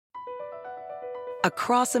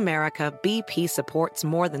Across America, BP supports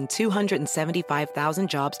more than 275,000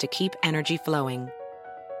 jobs to keep energy flowing.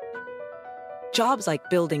 Jobs like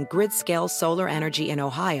building grid-scale solar energy in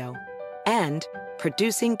Ohio and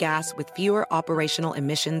producing gas with fewer operational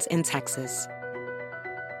emissions in Texas.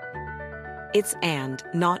 It's and,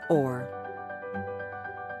 not or.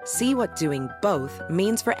 See what doing both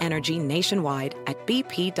means for energy nationwide at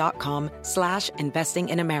bp.com/investing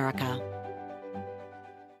in America.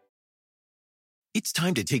 It's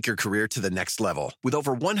time to take your career to the next level. With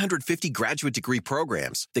over 150 graduate degree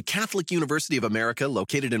programs, the Catholic University of America,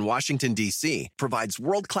 located in Washington, D.C., provides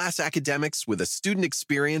world-class academics with a student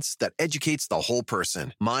experience that educates the whole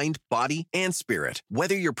person, mind, body, and spirit.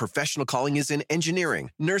 Whether your professional calling is in engineering,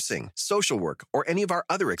 nursing, social work, or any of our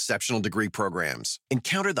other exceptional degree programs,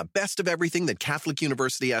 encounter the best of everything that Catholic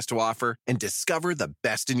University has to offer and discover the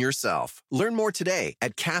best in yourself. Learn more today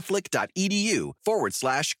at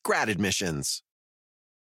catholic.edu/grad admissions.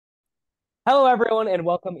 Hello, everyone, and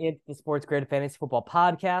welcome into the Sports Grid Fantasy Football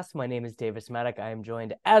Podcast. My name is Davis Maddock. I am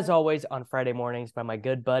joined, as always, on Friday mornings by my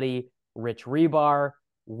good buddy, Rich Hribar.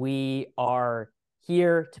 We are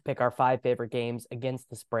here to pick our 5 favorite games against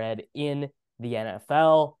the spread in the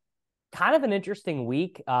NFL. Kind of an interesting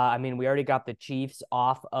week. We already got the Chiefs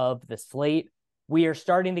off of the slate. We are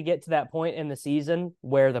starting to get to that point in the season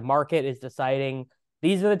where the market is deciding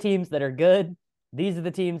these are the teams that are good, these are the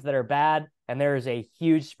teams that are bad, and there is a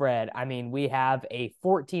huge spread. I mean, we have a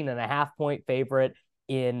 14.5-point favorite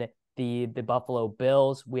in the Buffalo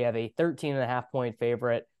Bills. We have a 13.5-point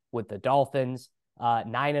favorite with the Dolphins,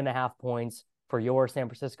 9.5 points for your San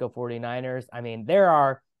Francisco 49ers. I mean,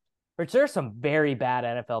 there's some very bad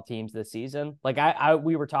NFL teams this season. Like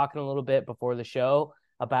we were talking a little bit before the show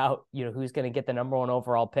about, who's going to get the number 1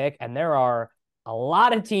 overall pick. And there are a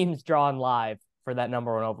lot of teams drawn live for that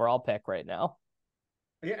number 1 overall pick right now.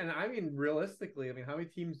 Yeah, and I mean, realistically, how many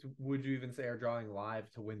teams would you even say are drawing live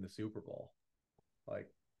to win the Super Bowl?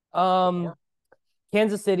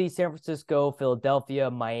 Kansas City, San Francisco,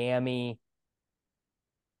 Philadelphia, Miami,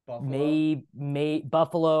 Buffalo,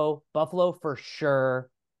 Buffalo for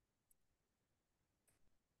sure.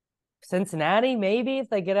 Cincinnati, maybe if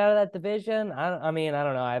they get out of that division. I don't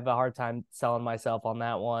know. I have a hard time selling myself on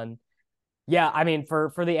that one. Yeah, I mean,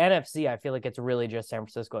 for the NFC, I feel like it's really just San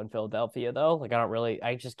Francisco and Philadelphia, though. Like,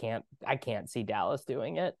 I can't see Dallas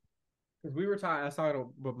doing it. Because I was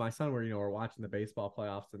talking with my son where, we're watching the baseball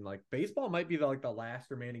playoffs, and baseball might be the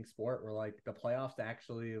last remaining sport where the playoffs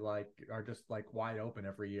actually are just wide open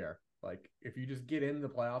every year. If you just get in the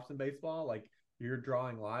playoffs in baseball, you're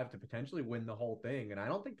drawing live to potentially win the whole thing. And I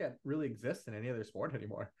don't think that really exists in any other sport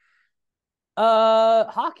anymore.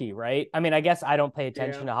 Hockey, right? I mean, I guess I don't pay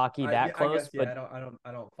attention to hockey that close, but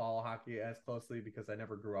I don't follow hockey as closely because I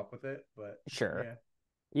never grew up with it, but sure.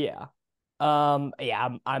 Yeah. I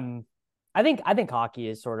think hockey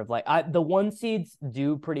is sort of the 1 seeds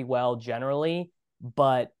do pretty well generally,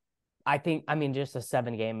 but I think, just a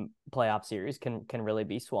 7-game playoff series can really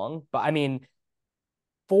be swung. But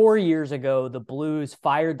 4 years ago, the Blues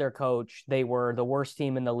fired their coach. They were the worst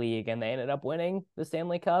team in the league, and they ended up winning the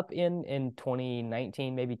Stanley Cup in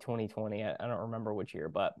 2019, maybe 2020. I don't remember which year,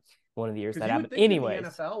 but one of the years that happened. Anyways, in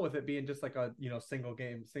the NFL, with it being just a single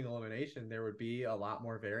game, single elimination, there would be a lot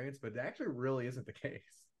more variance, but it actually really isn't the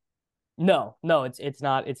case. No, it's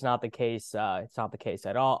not the case. It's not the case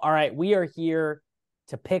at all. All right, we are here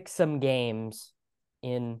to pick some games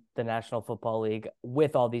in the National Football League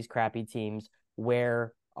with all these crappy teams.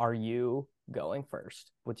 Where are you going first?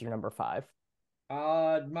 What's your number 5?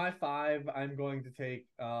 My 5, I'm going to take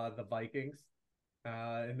the Vikings.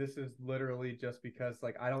 And this is literally just because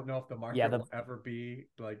I don't know if the market will ever be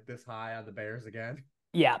this high on the Bears again.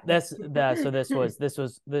 Yeah, this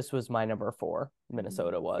was my number 4.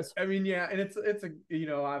 Minnesota was. And it's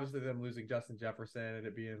obviously them losing Justin Jefferson and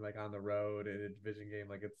it being on the road in a division game.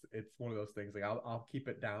 It's one of those things. I'll keep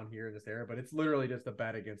it down here in this area, but it's literally just a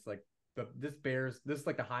bet against this is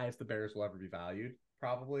the highest the Bears will ever be valued,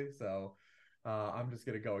 probably. So I'm just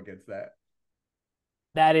gonna go against that.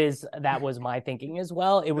 That was my thinking as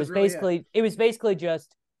well. It was basically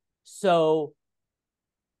just so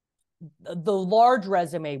the large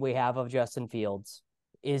resume we have of Justin Fields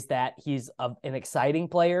is that he's an exciting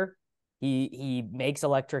player. He makes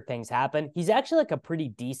electric things happen. He's actually a pretty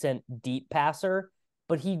decent deep passer,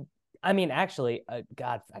 but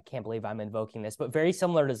God, I can't believe I'm invoking this, but very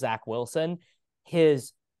similar to Zach Wilson,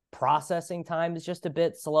 his processing time is just a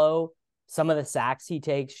bit slow. some of the sacks he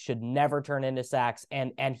takes should never turn into sacks,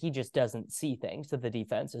 and he just doesn't see things that the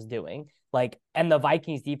defense is doing. Like, and the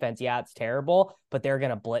Vikings defense, yeah, it's terrible, but they're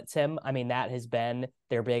going to blitz him. I mean, that has been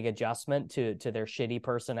their big adjustment to their shitty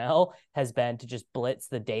personnel, has been to just blitz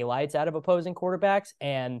the daylights out of opposing quarterbacks.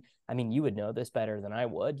 And I mean, you would know this better than I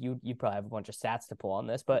would. You probably have a bunch of stats to pull on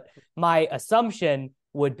this, but my assumption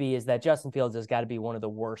would be is that Justin Fields has got to be one of the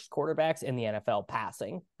worst quarterbacks in the NFL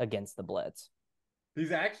passing against the blitz.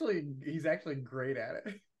 He's actually great at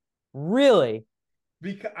it. Really?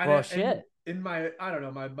 Because shit. In my, I don't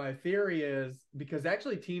know, my theory is because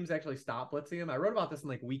actually teams actually stop blitzing him. I wrote about this in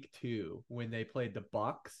like week 2 when they played the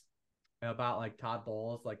Bucks about like Todd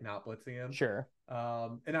Bowles like not blitzing him. Sure.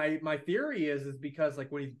 And my theory is because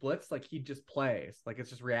like when he's blitzed, like he just plays, like it's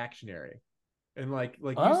just reactionary. And like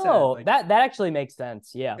you said, like, that actually makes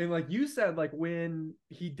sense. Yeah. And like you said, like when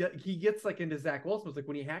he gets like into Zach Wilson, like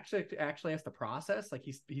when he actually has to process, like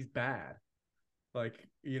he's bad. Like,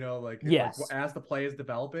 like, yes. Like as the play is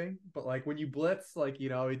developing, but like when you blitz, like, he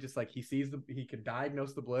just like he can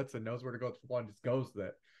diagnose the blitz and knows where to go with the ball and just goes with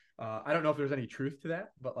it. I don't know if there's any truth to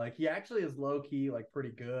that, but like he actually is low key, like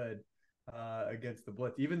pretty good against the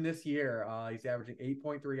blitz. Even this year, he's averaging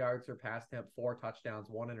 8.3 yards per pass attempt, 4 touchdowns,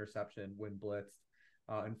 1 interception when blitzed.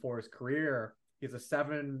 And for his career, he has a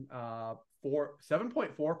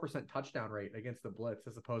 7.4% touchdown rate against the blitz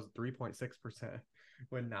as opposed to 3.6%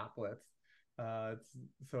 when not blitzed. It's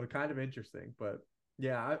so kind of interesting, but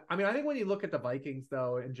yeah, I mean, I think when you look at the Vikings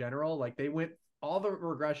though, in general, like they went, all the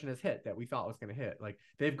regression has hit that we thought was going to hit. Like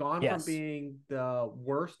they've gone from being the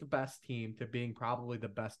worst best team to being probably the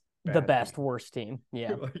best worst team.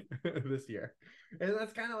 Yeah. like, this year. And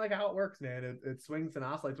that's kind of like how it works, man. It swings and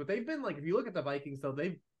oscillates. But they've been like, if you look at the Vikings though,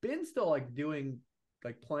 they've been still like doing,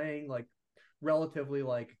 like playing like relatively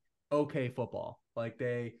like okay football. Like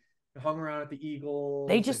they hung around at the Eagles.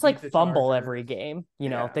 They just like fumble every game.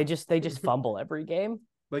 They just fumble every game.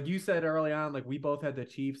 Like you said early on, like we both had the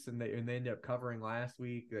Chiefs and they ended up covering last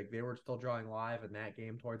week. Like they were still drawing live in that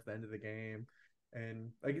game towards the end of the game.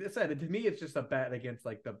 And like I said, to me, it's just a bet against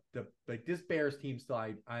like the like this Bears team still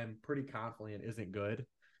I'm pretty confident isn't good.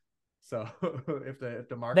 So if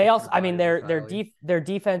the market, they also, I mean, their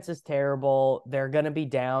defense is terrible. They're going to be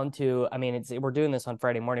down to, I mean, we're doing this on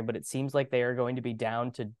Friday morning, but it seems like they are going to be down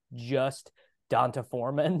to just Donta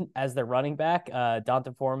Foreman as their running back.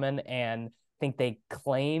 Donta Foreman, and I think they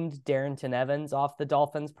claimed Darrington Evans off the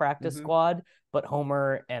Dolphins practice squad, but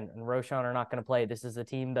Homer and Roshan are not going to play. This is a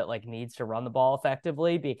team that like needs to run the ball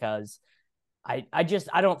effectively because I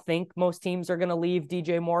don't think most teams are going to leave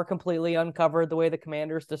DJ Moore completely uncovered the way the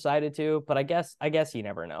Commanders decided to, but I guess you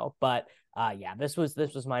never know. But yeah, this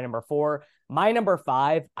was my number 4. My number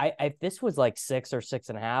 5, if this was like 6 or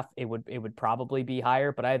 6.5, it would probably be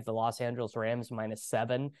higher, but I have the Los Angeles Rams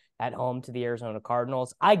 -7 at home to the Arizona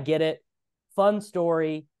Cardinals. I get it. Fun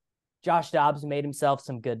story. Josh Dobbs made himself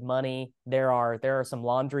some good money. There are some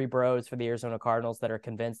laundry bros for the Arizona Cardinals that are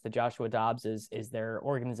convinced that Joshua Dobbs is their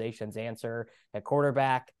organization's answer at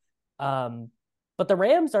quarterback. But the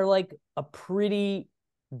Rams are like a pretty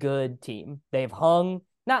good team. They've hung,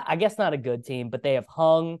 not a good team, but they have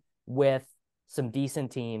hung with some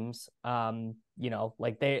decent teams.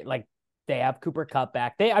 Like they have Cooper Kupp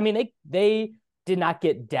back. They did not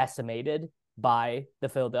get decimated by the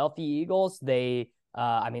Philadelphia Eagles. They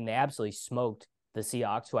absolutely smoked the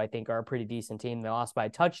Seahawks, who I think are a pretty decent team. They lost by a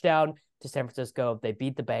touchdown to San Francisco. They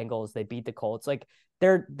beat the Bengals. They beat the Colts. Like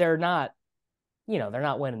they're not, they're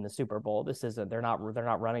not winning the Super Bowl. They're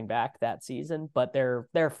not running back that season, but they're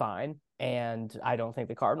fine. And I don't think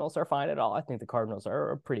the Cardinals are fine at all. I think the Cardinals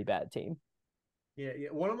are a pretty bad team. Yeah.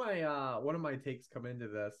 One of my takes come into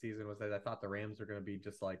the season was that I thought the Rams are going to be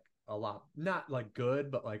just like a lot, not like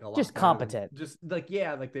good, but like a lot just competent. Just like,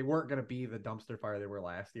 yeah, like they weren't going to be the dumpster fire they were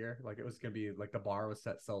last year. Like it was going to be like the bar was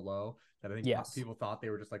set so low that I think people thought they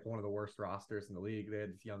were just like one of the worst rosters in the league. They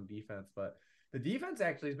had this young defense, but the defense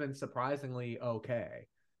actually has been surprisingly okay.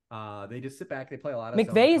 They just sit back. They play a lot of.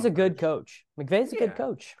 McVay is a good coach. McVay's a good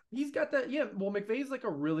coach. He's got that. Yeah. Well, McVay's like a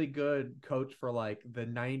really good coach for like the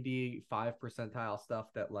 95 percentile stuff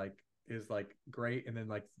that like is like great, and then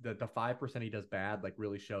like the 5% he does bad like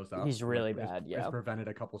really shows up. He's really bad. Has prevented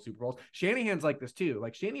a couple Super Bowls. Shanahan's like this too.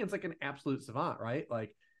 Like Shanahan's like an absolute savant, right?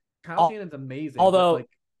 Like Kyle Shanahan's amazing. Although like,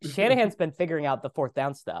 Shanahan's been figuring out the 4th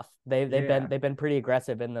down stuff. They've been pretty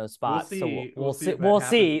aggressive in those spots. We'll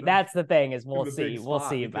see. That's the thing is we'll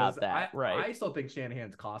see about that. Right. I still think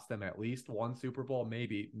Shanahan's cost them at least 1 Super Bowl,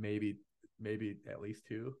 maybe at least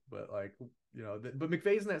 2. But like but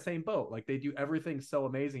McVay's in that same boat. Like they do everything so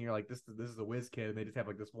amazing. You're like this is a whiz kid, and they just have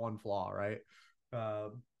like this one flaw, right?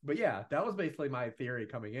 But yeah, that was basically my theory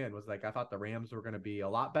coming in, was like I thought the Rams were going to be a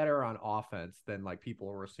lot better on offense than like people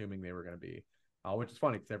were assuming they were going to be, which is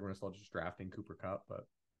funny because everyone's still just drafting Cooper Kupp, but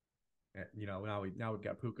now we've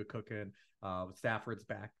got Puka cooking. Stafford's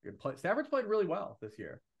back. Stafford's played really well this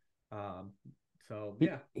year. So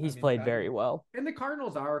yeah, he's played very well. And the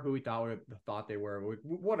Cardinals are who we thought they were.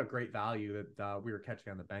 What a great value that we were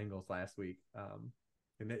catching on the Bengals last week.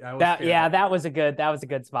 That was a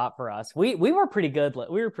good spot for us. We were pretty good.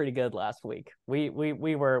 We were pretty good last week. We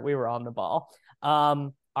were on the ball.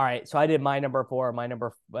 All right, so I did my number 4.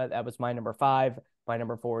 That was my number 5. My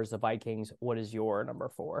number 4 is the Vikings. What is your number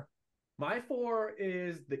 4? My 4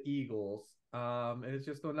 is the Eagles. And it's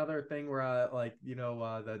just another thing where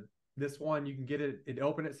this one you can get it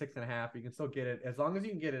open at 6.5. You can still get it as long as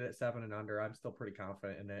you can get it at 7 and under. I'm still pretty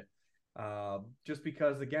confident in it. Just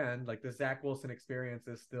because again, like the Zach Wilson experience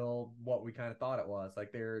is still what we kind of thought it was.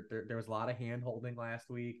 Like there was a lot of hand holding last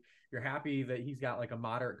week. You're happy that he's got like a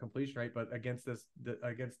moderate completion rate, but against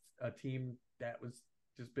a team that was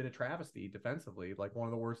just been a travesty defensively, like one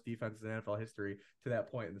of the worst defenses in NFL history to that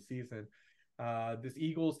point in the season. This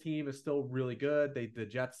Eagles team is still really good. The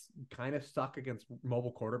Jets kind of suck against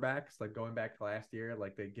mobile quarterbacks, like going back to last year,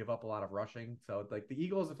 like they give up a lot of rushing. So like the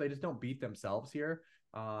Eagles, if they just don't beat themselves here,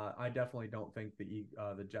 I definitely don't think the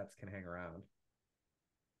Jets can hang around.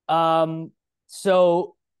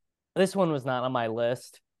 So this one was not on my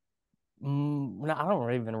list. I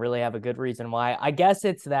don't even really have a good reason why. I guess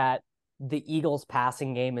it's that the Eagles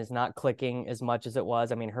passing game is not clicking as much as it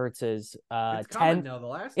was. I mean, Hurts is it's coming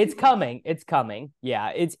now. It's coming. It's coming.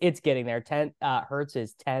 Yeah, it's getting there. Hurts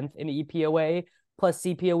is 10th in EPOA plus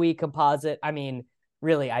CPOE composite. I mean,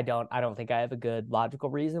 really, I don't think I have a good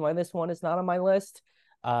logical reason why this one is not on my list.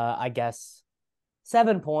 I guess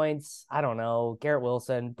 7 points. I don't know. Garrett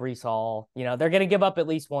Wilson, Breece Hall. They're going to give up at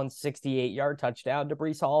least one 68-yard touchdown to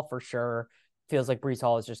Breece Hall for sure. Feels like Breece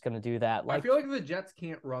Hall is just going to do that. I feel like the Jets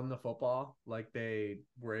can't run the football like they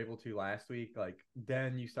were able to last week. Like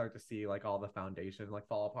then you start to see like all the foundation like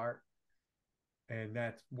fall apart. And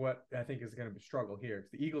that's what I think is going to be a struggle here.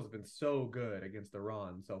 Because the Eagles have been so good against the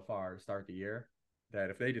run so far to start the year that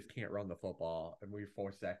if they just can't run the football and we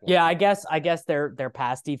force Zach Wilson. Yeah, I guess their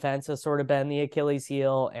pass defense has sort of been the Achilles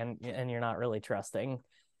heel, and you're not really trusting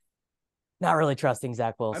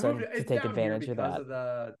Zach Wilson to take advantage of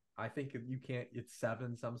that. I think you can't. It's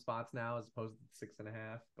 7 some spots now as opposed to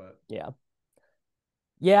 6.5. But yeah.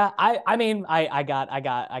 I mean, I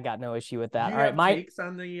got no issue with that. Do you have takes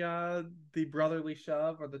on the brotherly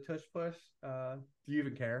shove or the tush push? Do you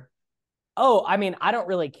even care? Oh, I mean, I don't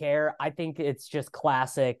really care. I think it's just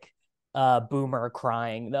classic boomer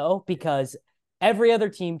crying though, because every other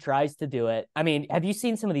team tries to do it. I mean, have you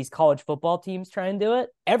seen some of these college football teams try and do it?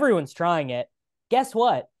 Everyone's trying it. Guess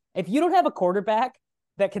what? If you don't have a quarterback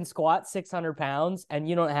that can squat 600 pounds and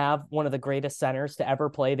you don't have one of the greatest centers to ever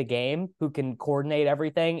play the game who can coordinate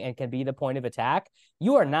everything and can be the point of attack,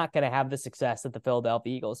 you are not going to have the success that the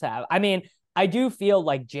Philadelphia Eagles have. I mean, I do feel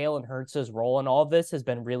like Jalen Hurts' role in all of this has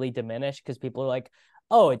been really diminished because people are like,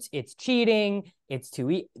 oh, it's cheating. It's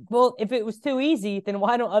too easy. Well, if it was too easy, then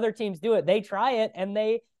why don't other teams do it? They try it, and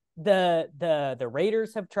the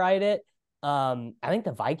Raiders have tried it. I think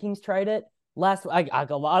the Vikings tried it. A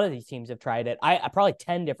lot of these teams have tried it. I probably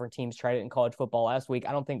 10 different teams tried it in college football last week.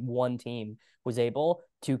 I don't think one team was able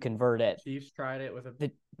to convert it. Chiefs tried it with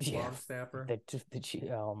a long snapper.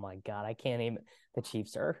 Oh my God, I can't even. The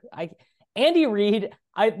Chiefs are. Andy Reid.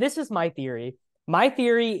 This is my theory. My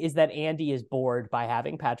theory is that Andy is bored by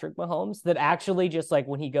having Patrick Mahomes. That actually just like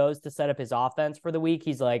when he goes to set up his offense for the week,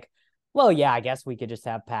 he's like, well, yeah, I guess we could just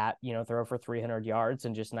have Pat, throw for 300 yards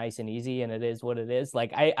and just nice and easy. And it is what it is.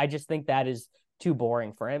 Like, I just think that is too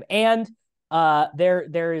boring for him. And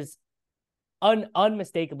there is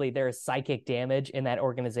unmistakably, there is psychic damage in that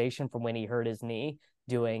organization from when he hurt his knee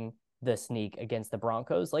doing the sneak against the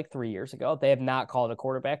Broncos like 3 years ago. They have not called a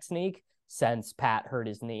quarterback sneak since Pat hurt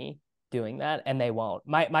his knee doing that, and they won't.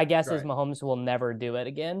 My guess is Mahomes will never do it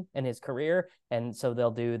again in his career, and so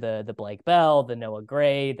they'll do the Blake Bell, the Noah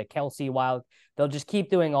Gray, the Kelsey Wild. They'll just keep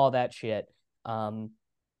doing all that shit.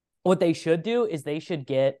 What they should do is they should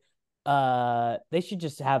just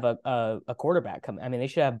have a quarterback come. I mean, they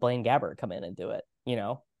should have Blaine Gabbert come in and do it.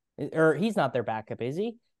 Or he's not their backup, is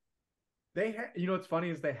he? What's funny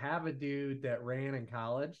is they have a dude that ran in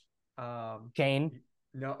college. Jane.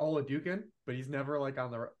 No, Olajuwon, but he's never like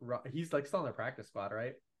on the. He's like still on the practice squad,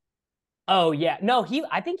 right? Oh yeah, no,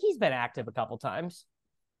 I think he's been active a couple times.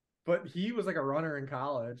 But he was like a runner in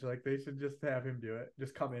college. Like they should just have him do it.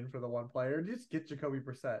 Just come in for the one player. Just get Jacoby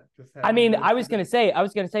Brissett. Just have I him mean, do it. I was gonna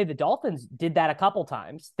say the Dolphins did that a couple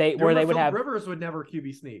times. Do you remember They would Philip have Rivers would never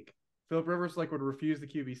QB sneak. Philip Rivers like would refuse the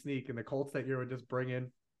QB sneak, and the Colts that year would just bring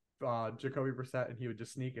in Jacoby Brissett, and he would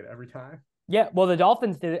just sneak it every time. yeah. Well, the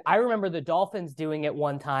Dolphins did it. I remember the Dolphins doing it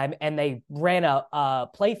one time, and they ran a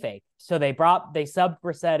play fake. So they subbed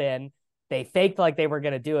Brissett in. They faked like they were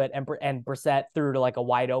gonna do it, and Brissett threw to like a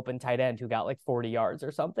wide open tight end who got like 40 yards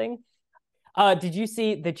or something. Did you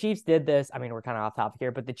see the Chiefs did this? I mean, we're kind of off topic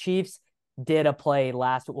here, but the Chiefs did a play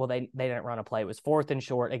last. Well, they didn't run a play. It was 4th and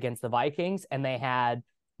short against the Vikings, and they had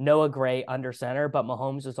Noah Gray under center, but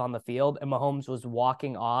Mahomes was on the field, and Mahomes was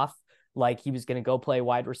walking off like he was going to go play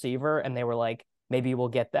wide receiver, and they were like, maybe we'll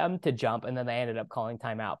get them to jump, and then they ended up calling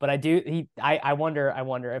timeout. But I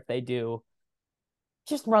wonder if they do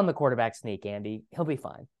just run the quarterback sneak, Andy. He'll be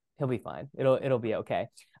fine. He'll be fine. It'll be okay.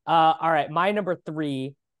 All right, my number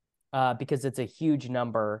 3, because it's a huge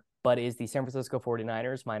number, but is the San Francisco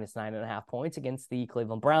 49ers minus 9.5 points against the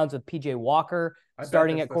Cleveland Browns with PJ Walker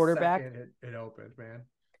starting at quarterback. It opened, man.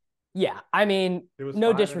 Yeah, I mean, It was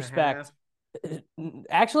no 5.5. disrespect.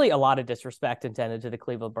 Actually, a lot of disrespect intended to the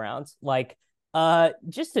Cleveland Browns. Like,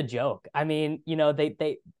 just a joke. I mean,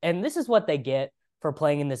 they and this is what they get for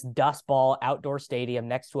playing in this dust ball outdoor stadium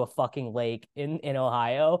next to a fucking lake in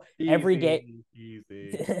Ohio. Every game.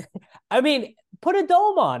 Easy. I mean, put a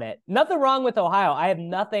dome on it. Nothing wrong with Ohio. I have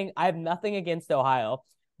nothing against Ohio.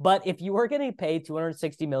 But if you were getting paid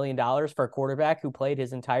 $260 million for a quarterback who played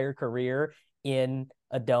his entire career in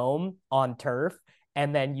a dome on turf,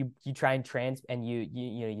 and then you try and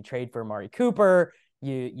you trade for Amari Cooper,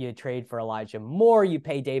 you trade for Elijah Moore, you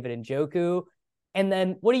pay David Njoku, and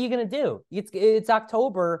then what are you going to do? It's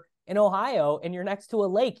October in Ohio, and you're next to a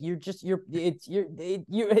lake. It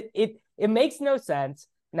makes no sense.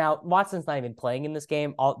 Now, Watson's not even playing in this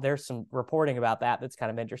game. There's some reporting about that that's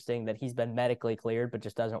kind of interesting, that he's been medically cleared but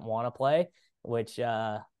just doesn't want to play, which,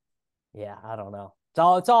 yeah, I don't know.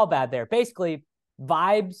 It's all bad there. Basically,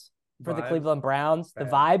 vibes for the Cleveland Browns. Bad.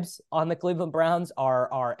 The vibes on the Cleveland Browns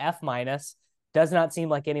are F minus. Does not seem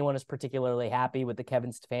like anyone is particularly happy with the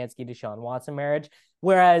Kevin Stefanski Deshaun Watson marriage.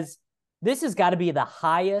 Whereas this has got to be the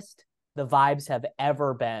highest the vibes have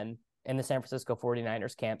ever been in the San Francisco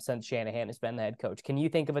 49ers camp since Shanahan has been the head coach. Can you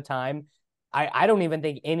think of a time? I don't even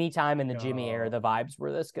think any time in the Jimmy era the vibes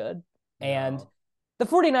were this good. And the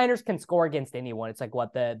 49ers can score against anyone. It's like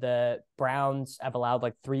what the Browns have allowed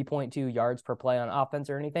like 3.2 yards per play on offense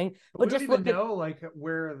or anything. But just even know like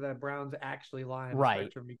where the Browns actually lie in the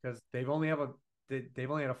spectrum, because they've only had a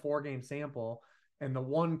 4-game sample, and the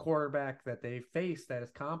one quarterback that they faced that is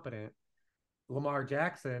competent, Lamar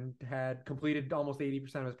Jackson, had completed almost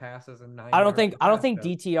 80% of his passes and 9. I don't think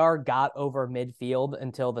DTR got over midfield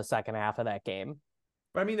until the second half of that game.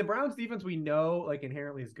 But I mean, the Browns defense, we know, like,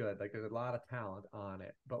 inherently is good. Like, there's a lot of talent on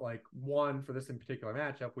it. But, like, for this in particular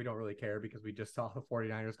matchup, we don't really care because we just saw the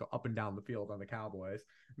 49ers go up and down the field on the Cowboys.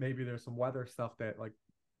 Maybe there's some weather stuff that, like,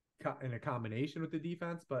 in a combination with the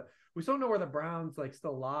defense. But we still know where the Browns, like,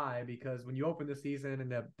 still lie, because when you open the season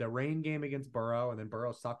and the rain game against Burrow, and then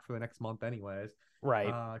Burrow sucked for the next month anyways.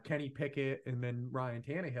 Right. Kenny Pickett and then Ryan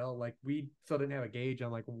Tannehill, like, we still didn't have a gauge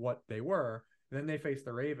on, like, what they were. And then they faced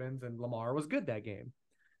the Ravens, and Lamar was good that game.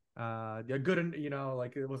 Good,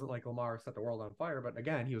 like, it wasn't like Lamar set the world on fire, but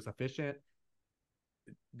again, he was efficient.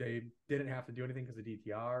 They didn't have to do anything because of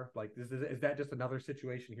DTR. Like, is that just another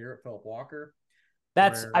situation here at Philip Walker?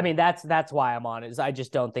 That's why I'm on it. Is I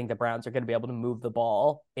just don't think the Browns are going to be able to move the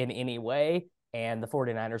ball in any way, and the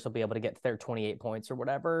 49ers will be able to get to their 28 points or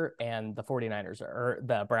whatever, and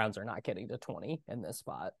the Browns are not getting to 20 in this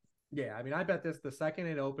spot. Yeah, I mean, I bet this the second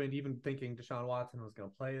it opened, even thinking Deshaun Watson was going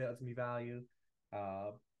to play, that's going to be value.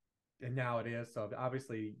 And now it is. So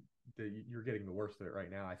obviously you're getting the worst of it right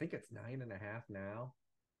now. I think it's 9.5 now.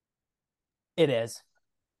 It is.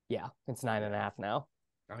 Yeah, it's 9.5 now.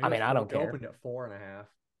 I mean, I don't care. Opened at 4.5.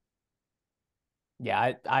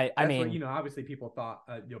 Yeah, I mean, what, obviously people thought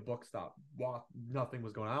books thought nothing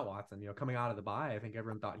was going on at Watson. Coming out of the bye, I think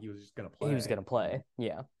everyone thought he was just going to play. He was going to play.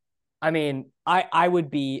 Yeah. I mean, I would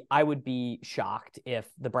be shocked if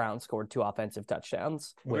the Browns scored 2 offensive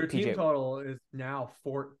touchdowns. Their team total is now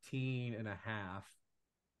 14.5.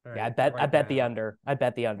 Right, yeah, I bet the under. I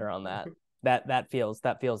bet the under on that. that feels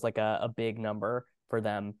like a big number for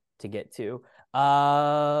them to get to.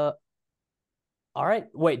 All right.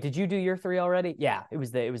 Wait, did you do your 3 already? Yeah, it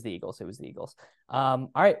was the Eagles. All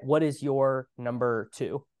right. What is your number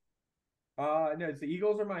 2? No, it's the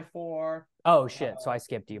Eagles are my 4. Oh shit! So I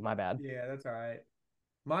skipped you. My bad. Yeah, that's all right.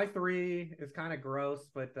 My three is kind of gross,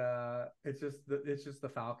 but it's just the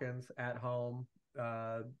Falcons at home.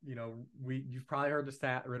 You've probably heard the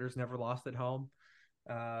stat Ritter's never lost at home.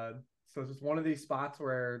 So it's just one of these spots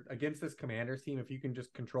where against this Commanders team, if you can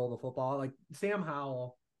just control the football, like Sam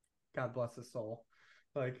Howell, God bless his soul,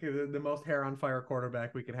 like the most hair on fire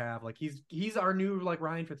quarterback we could have. Like he's our new like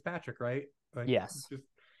Ryan Fitzpatrick, right? Like Yes. just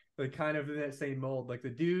like kind of in that same mold. Like the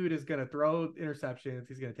dude is gonna throw interceptions.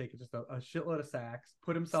 He's gonna take just a shitload of sacks,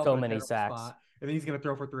 put himself So in a many terrible sacks. spot, and then he's gonna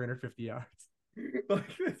throw for 350 yards. Like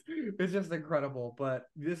it's just incredible. But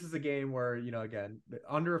this is a game where, again,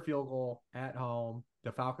 under a field goal at home,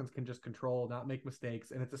 the Falcons can just control, not make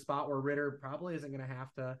mistakes, and it's a spot where Ritter probably isn't going to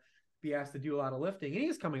have to be asked to do a lot of lifting, and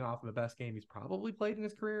he's coming off of the best game he's probably played in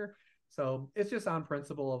his career. So it's just on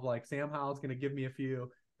principle of like Sam Howell's going to give me a few.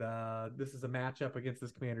 This is a matchup against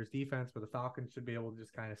this Commanders defense where the Falcons should be able to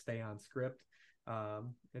just kind of stay on script. I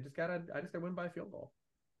just gotta win by a field goal.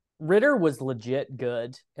 Ritter was legit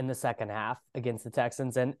good in the second half against the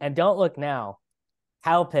Texans. And don't look now,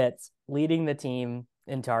 Kyle Pitts leading the team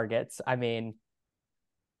in targets. I mean,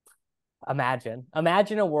 imagine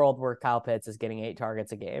a world where Kyle Pitts is getting 8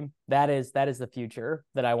 targets a game. That is the future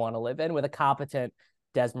that I want to live in, with a competent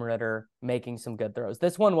Desmond Ritter making some good throws.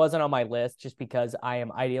 This one wasn't on my list just because I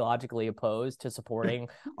am ideologically opposed to supporting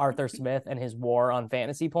Arthur Smith and his war on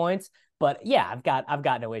fantasy points. But yeah, I've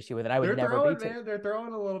got no issue with it. I would They're never throwing, be. man. They're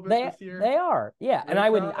throwing a little bit this year. They are, yeah. They're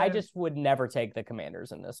And I just would never take the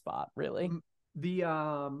Commanders in this spot, really. The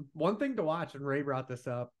one thing to watch, and Ray brought this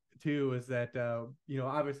up too, is that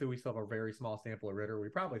obviously we still have a very small sample of Ritter. We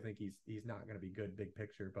probably think he's not going to be good big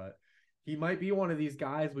picture, but he might be one of these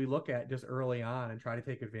guys we look at just early on and try to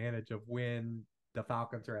take advantage of when the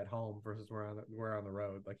Falcons are at home versus we're on the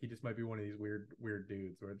road. Like he just might be one of these weird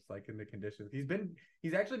dudes where it's like in the conditions.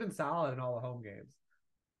 He's actually been solid in all the home games.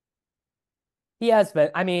 He has been.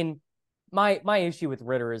 I mean, my issue with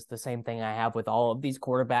Ritter is the same thing I have with all of these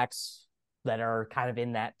quarterbacks that are kind of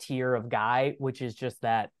in that tier of guy, which is just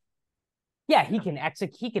that, yeah, he can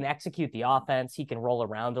execute the offense. He can roll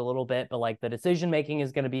around a little bit, but like the decision making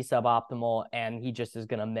is going to be suboptimal, and he just is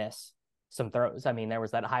going to miss some throws. I mean, there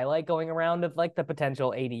was that highlight going around of like the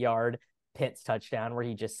potential 80-yard Pitts touchdown where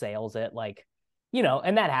he just sails it, like,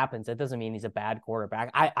 and that happens. It doesn't mean he's a bad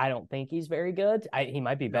quarterback. I don't think he's very good. He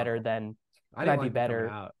might be better than. I might be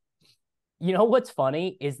better. You know what's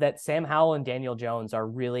funny is that Sam Howell and Daniel Jones are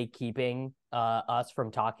really keeping us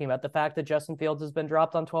from talking about the fact that Justin Fields has been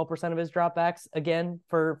dropped on 12% of his dropbacks again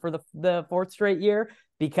for the 4th straight year,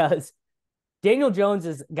 because Daniel Jones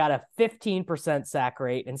has got a 15% sack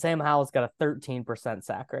rate and Sam Howell's got a 13%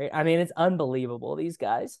 sack rate. I mean, it's unbelievable, these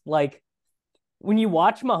guys. Like, when you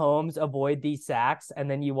watch Mahomes avoid these sacks and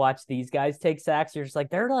then you watch these guys take sacks, you're just like,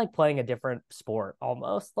 they're like playing a different sport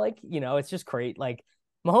almost. Like, it's just great. Like,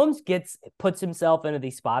 Mahomes puts himself into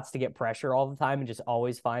these spots to get pressure all the time and just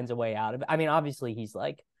always finds a way out of it. I mean, obviously he's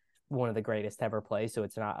like one of the greatest to ever play, so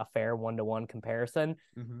it's not a fair 1-to-1 comparison,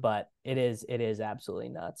 but it is absolutely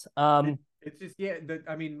nuts. It's just,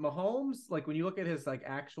 I mean, Mahomes, like when you look at his like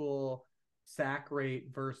actual sack rate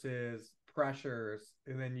versus pressures,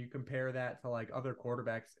 and then you compare that to like other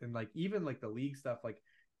quarterbacks and like even like the league stuff, like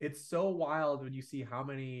it's so wild when you see how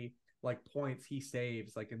many like points he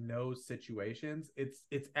saves like in those situations.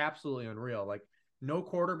 It's absolutely unreal. Like no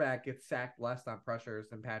quarterback gets sacked less on pressures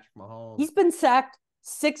than Patrick Mahomes. He's been sacked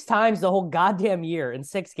 6 times the whole goddamn year in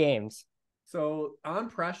 6 games. So on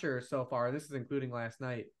pressure so far, this is including last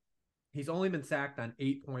night, he's only been sacked on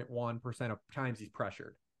 8.1% of times he's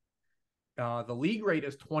pressured. The league rate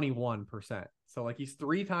is 21%. So like he's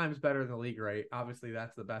 3 times better than the league rate. Obviously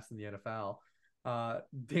that's the best in the NFL.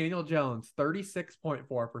 Daniel Jones,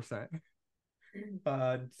 36.4%.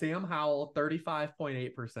 Sam Howell,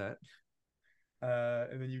 35.8%.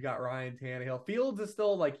 And then you got Ryan Tannehill. Fields is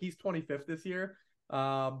still like, he's 25th this year,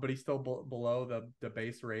 but he's still below the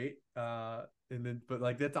base rate. But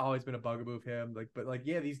like that's always been a bugaboo of him. Like, but like,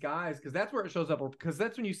 yeah, these guys, because that's where it shows up. Because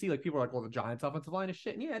that's when you see like people are like, well, the Giants' offensive line is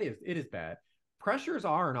shit. And yeah, it is bad. Pressures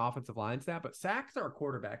are an offensive line stat, but sacks are a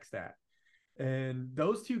quarterback stat. And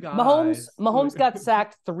those two guys, Mahomes got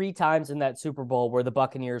sacked 3 times in that Super Bowl where the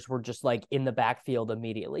Buccaneers were just like in the backfield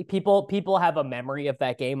immediately. People have a memory of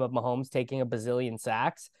that game of Mahomes taking a bazillion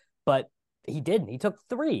sacks, but he didn't. He took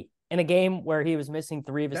 3 in a game where he was missing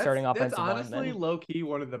 3 of his starting offensive linemen. That's honestly low-key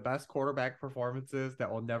one of the best quarterback performances that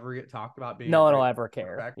will never get talked about being no one will ever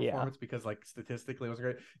care. Performance, because like statistically it was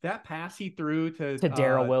great. That pass he threw to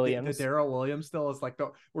Darrell Williams. To Darrell Williams still is like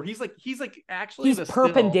where he's actually he's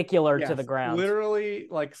perpendicular to the ground. Literally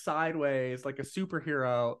like sideways like a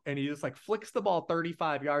superhero, and he just like flicks the ball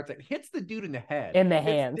 35 yards and hits the dude in the head. In the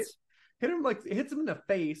hands. hits him in the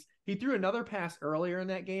face. He threw another pass earlier in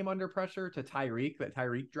that game under pressure to Tyreek that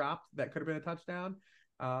Tyreek dropped that could have been a touchdown.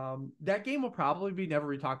 That game will probably be never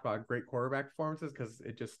be talked about great quarterback performances because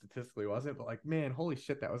it just statistically wasn't. But like, man, holy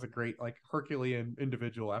shit, that was a great like Herculean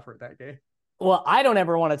individual effort that game. Well, I don't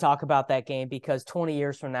ever want to talk about that game because 20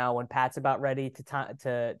 years from now, when Pat's about ready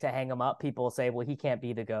to hang him up, people will say, "Well, he can't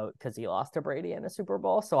be the GOAT because he lost to Brady in a Super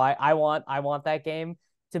Bowl." So I want that game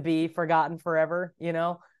to be forgotten forever, you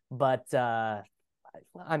know. But I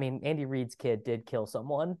mean, Andy Reid's kid did kill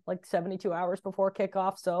someone like 72 hours before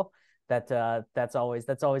kickoff, so that's always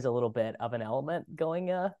a little bit of an element going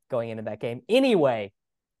into that game. Anyway,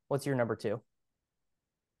 what's your number two?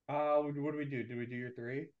 What do we do? Did we do your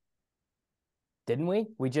three? Didn't we?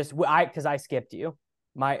 Because I skipped you.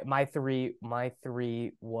 My three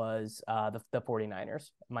was the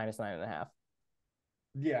 49ers -9.5.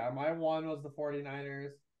 Yeah, my one was the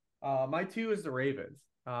 49ers. My two is the Ravens.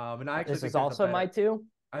 And I actually This think is also my two.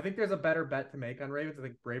 I think there's a better bet to make on Ravens. I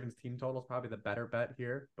think Ravens team total is probably the better bet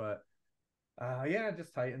here, but yeah,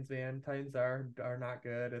 just Titans, man. Titans are not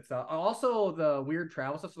good. It's also the weird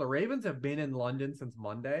travel stuff. So the Ravens have been in London since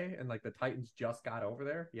Monday, and like the Titans just got over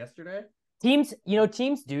there yesterday. Teams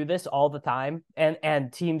do this all the time,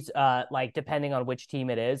 and teams like depending on which team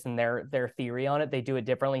it is and their theory on it, they do it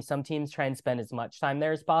differently. Some teams try and spend as much time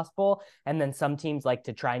there as possible, and then some teams like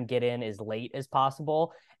to try and get in as late as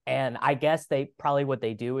possible. And I guess what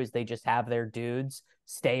they do is they just have their dudes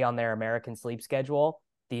stay on their American sleep schedule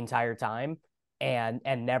the entire time and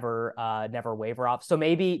never waver off. So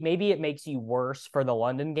maybe it makes you worse for the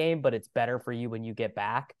London game, but it's better for you when you get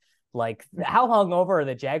back. Like, how hungover are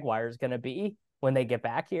the Jaguars going to be when they get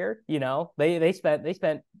back here? You know, they spent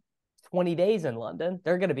 20 days in London.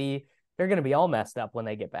 They're going to be all messed up when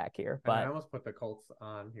they get back here. But I almost put the Colts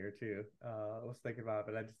on here too. I was thinking about it,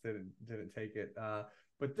 but I just didn't take it.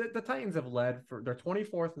 But the Titans have led they're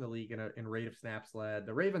 24th in the league in rate of snaps led.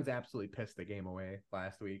 The Ravens absolutely pissed the game away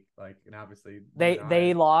last week. Like, and obviously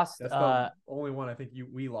they lost. That's the only one I think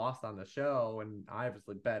we lost on the show, and I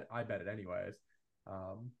obviously bet it anyways.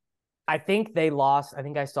 I think they lost. I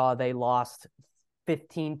think I saw they lost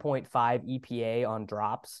 15.5 EPA on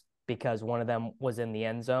drops because one of them was in the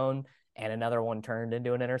end zone and another one turned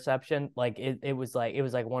into an interception. Like it was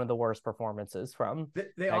like one of the worst performances from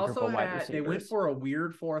they also they went for a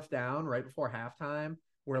weird fourth down right before halftime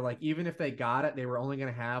where like even if they got it, they were only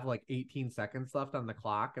going to have like 18 seconds left on the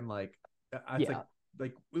clock, and like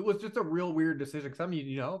like it was just a real weird decision. Some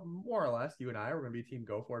more or less you and I are going to be team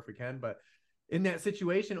go for it if we can, but in that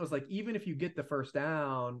situation, it was like, even if you get the first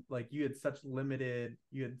down, like you had such limited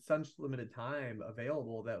time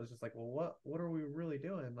available that was just like, well, what are we really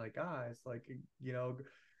doing? Like, guys, like,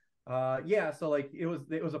 yeah. So like it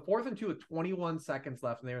was a 4th and 2 with 21 seconds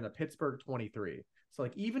left and they were in the Pittsburgh 23. So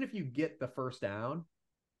like, even if you get the first down,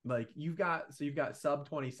 like you've got sub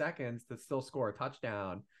 20 seconds to still score a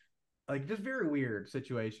touchdown. Like, just very weird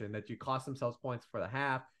situation that you cost themselves points for the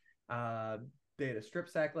half. They had a strip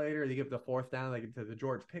sack later. They give the 4th down like to the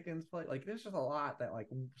George Pickens play. Like, there's just a lot that like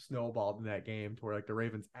snowballed in that game to where like the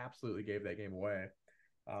Ravens absolutely gave that game away.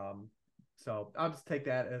 So I'll just take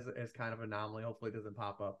that as kind of an anomaly. Hopefully it doesn't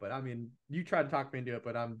pop up. But I mean, you tried to talk me into it,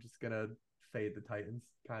 but I'm just gonna fade the Titans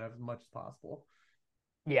kind of as much as possible.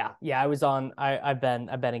 Yeah. I've been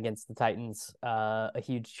against the Titans a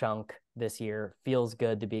huge chunk this year. Feels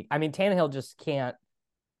good to be. I mean, Tannehill just can't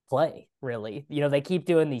play, really. They keep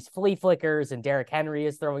doing these flea flickers and Derrick Henry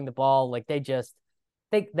is throwing the ball. Like, they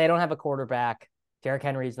don't have a quarterback. Derrick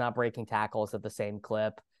Henry is not breaking tackles at the same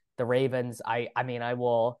clip. The Ravens,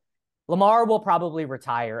 Lamar will probably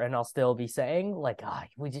retire and I'll still be saying like,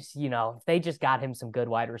 we just, if they just got him some good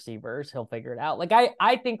wide receivers, he'll figure it out. Like,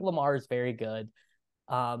 I think Lamar is very good.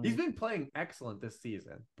 He's been playing excellent this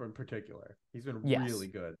season in particular. He's been really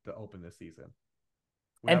good to open this season.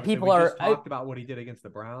 We just talked about what he did against the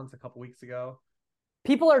Browns a couple weeks ago.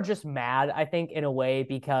 People are just mad, I think, in a way,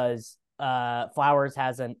 because Flowers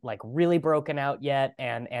hasn't like really broken out yet,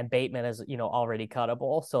 and Bateman is already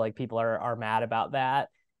cuttable. So like people are mad about that.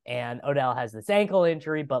 And Odell has this ankle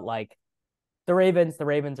injury, but like the Ravens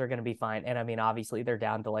are going to be fine. And I mean, obviously they're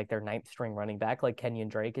down to like their 9th string running back, like Kenyon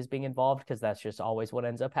Drake is being involved because that's just always what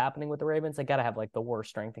ends up happening with the Ravens. They got to have like the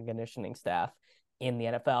worst strength and conditioning staff in the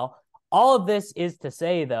NFL. All of this is to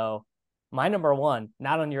say, though, my number one,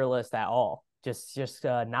 not on your list at all. Just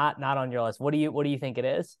not on your list. What do you think it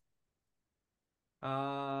is?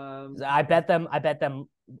 I bet them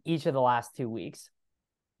each of the last 2 weeks.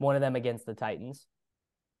 One of them against the Titans.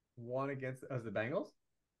 One against the Bengals?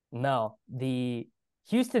 No, the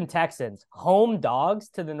Houston Texans, home dogs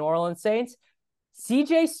to the New Orleans Saints.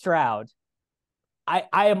 CJ Stroud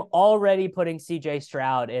I am already putting CJ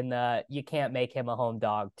Stroud in the you can't make him a home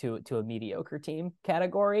dog to a mediocre team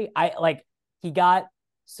category.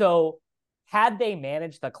 So had they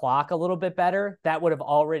managed the clock a little bit better, that would have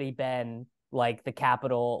already been like the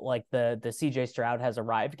capital, like the CJ Stroud has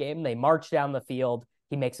arrived game. They march down the field.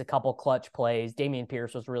 He makes a couple clutch plays. Dameon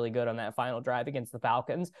Pierce was really good on that final drive against the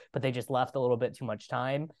Falcons, but they just left a little bit too much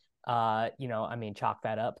time. Chalk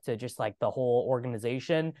that up to just like the whole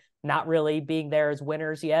organization not really being there as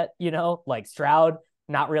winners yet, like Stroud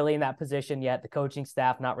not really in that position yet, the coaching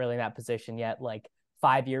staff not really in that position yet. Like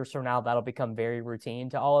 5 years from now, that'll become very routine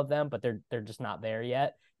to all of them, but they're just not there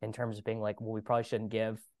yet in terms of being like, well, we probably shouldn't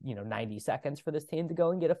give 90 seconds for this team to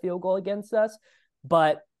go and get a field goal against us.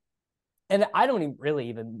 And I don't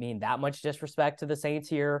even mean that much disrespect to the Saints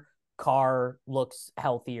here. Carr looks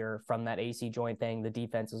healthier from that AC joint thing. The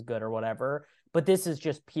defense is good or whatever. But this is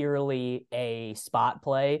just purely a spot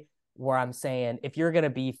play where I'm saying if you're going to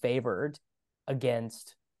be favored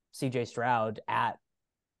against CJ Stroud at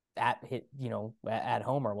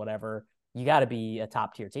home or whatever, you got to be a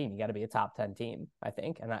top tier team. You got to be a top 10 team, I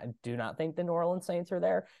think. And I do not think the New Orleans Saints are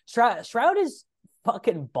there. Stroud is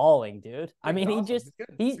fucking balling, dude. I mean, awesome.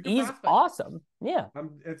 he's awesome. Yeah.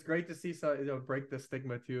 It's great to see break the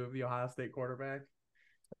stigma too of the Ohio State quarterback.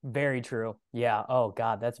 Very true. Yeah. Oh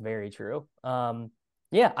God, that's very true.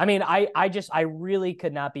 Yeah. I mean, I really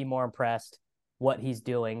could not be more impressed what he's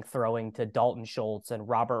doing, throwing to Dalton Schultz and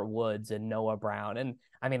Robert Woods and Noah Brown. And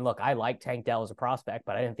I mean, look, I like Tank Dell as a prospect,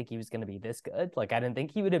 but I didn't think he was going to be this good. Like, I didn't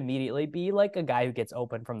think he would immediately be like a guy who gets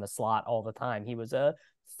open from the slot all the time. He was a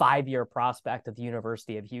 5-year prospect at the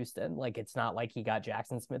University of Houston. Like, it's not like he got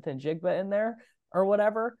Jackson Smith and Jigba in there or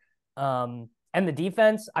whatever. And the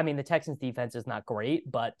defense, I mean, the Texans defense is not great,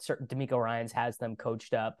 but D'Amico Ryans has them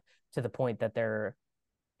coached up to the point that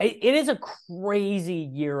it is a crazy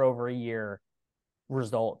year over year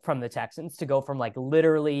result from the Texans to go from like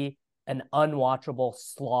literally an unwatchable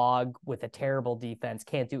slog with a terrible defense,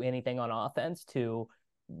 can't do anything on offense, to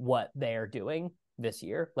what they're doing this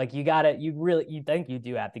year. Like you think you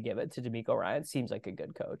do have to give it to D'Amico Ryan. Seems like a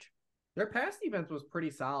good coach. Their pass defense was pretty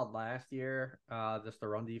solid last year. Just the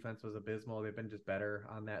run defense was abysmal. They've been just better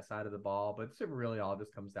on that side of the ball, but it really all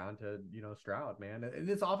just comes down to, Stroud, man. And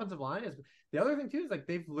this offensive line is the other thing too, is like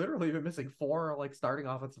they've literally been missing 4 like starting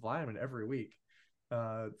offensive linemen every week.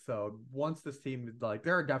 So once this team, like,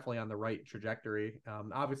 they're definitely on the right trajectory.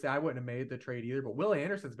 Obviously I wouldn't have made the trade either, but Will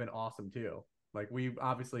Anderson's been awesome too. Like, we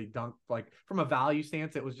obviously dunked, like, from a value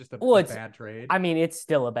stance, it was just a bad trade. I mean, it's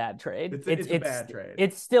still a bad trade. It's a bad trade.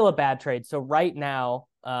 It's still a bad trade. So right now,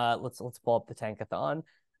 let's pull up the Tankathon.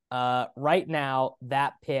 Right now,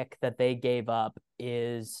 that pick that they gave up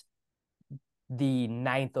is the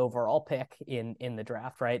 9th overall pick in the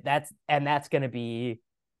draft, right? That's going to be,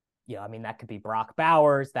 that could be Brock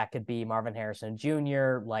Bowers, that could be Marvin Harrison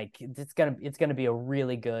Jr. Like, it's gonna be a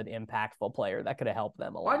really good, impactful player that could have helped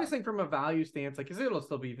them a lot. Well, I just think from a value stance, like, because it'll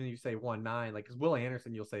still be, even if you say 1-9, like, because Will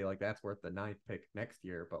Anderson, you'll say like that's worth the 9th pick next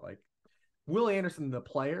year, but like Will Anderson, the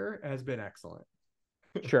player, has been excellent.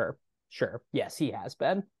 Sure. Yes, he has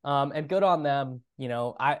been. And good on them.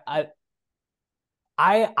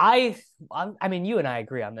 I mean, you and I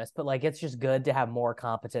agree on this, but like, it's just good to have more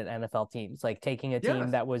competent NFL teams. Like, taking a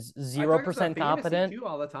team that was 0% competent too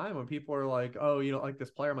all the time when people are like, "Oh, you don't like this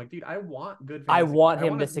player." I'm like, dude, I want good. I want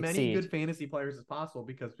him to as succeed. Many good fantasy players as possible,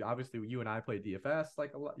 because obviously you and I play DFS.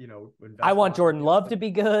 Like, I want Jordan Love to be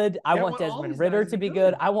good. I want Desmond Ridder to be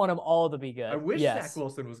good. I want them all to be good. I wish Zach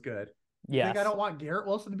Wilson was good. You think I don't want Garrett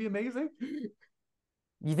Wilson to be amazing?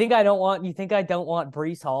 You think I don't want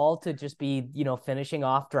Breece Hall to just be, finishing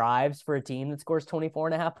off drives for a team that scores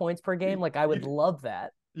 24.5 points per game? Like, I would love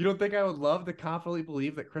that. You don't think I would love to confidently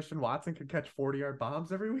believe that Christian Watson could catch 40-yard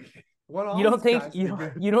bombs every week? You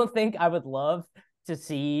don't think I would love to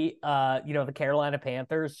see the Carolina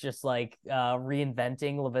Panthers just like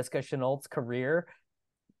reinventing Laviska Shenault's career?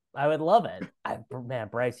 I would love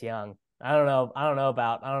it. Bryce Young. I don't know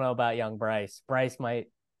about young Bryce. Bryce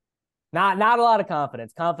might not a lot of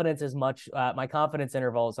confidence. Confidence is much. My confidence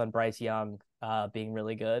intervals on Bryce Young being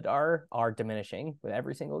really good are diminishing with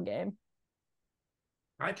every single game.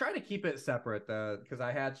 I try to keep it separate because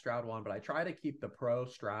I had Stroud one, but I try to keep the pro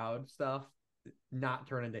Stroud stuff not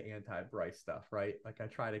turn into anti-Bryce stuff, right? Like, I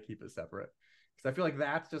try to keep it separate because I feel like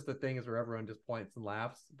that's just the thing, is where everyone just points and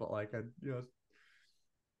laughs, but like,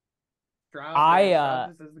 Stroud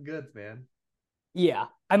just is the goods, man. Yeah,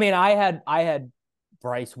 I mean, I had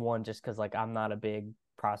Bryce one just because, like, I'm not a big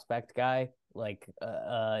prospect guy. Like,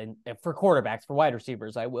 for quarterbacks, for wide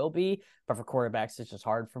receivers, I will be, but for quarterbacks, it's just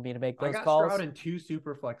hard for me to make those calls. I got Stroud in 2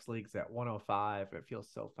 super flex leagues at 105. It feels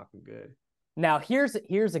so fucking good. Now, here's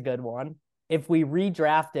a good one. If we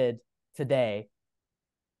redrafted today,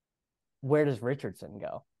 where does Richardson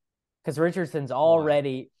go? Because Richardson's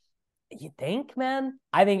already. You think, man?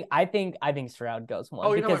 I think Stroud goes one.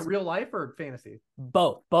 Oh, you're talking because about real life or fantasy?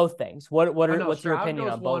 both things. What's your Stroud opinion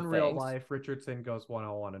goes on one both real things? life. Richardson goes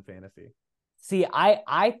 101 in fantasy. See,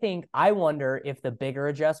 I wonder if the bigger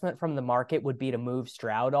adjustment from the market would be to move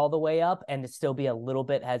Stroud all the way up and to still be a little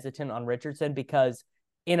bit hesitant on Richardson because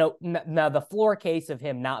now the floor case of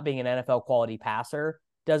him not being an NFL quality passer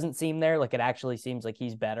doesn't seem there. Like it actually seems like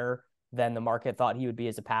he's better than the market thought he would be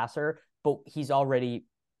as a passer, but he's already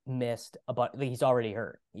missed a bunch. He's already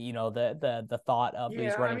hurt. The thought of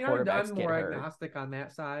these running quarterbacks I'm get more hurt. agnostic on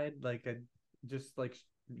that side. Like, just like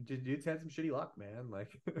dude's had some shitty luck, man.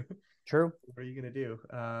 Like, True. what are you gonna do?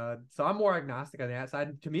 So I'm more agnostic on that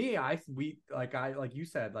side. To me, like you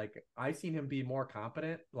said, like I seen him be more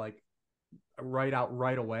competent, like right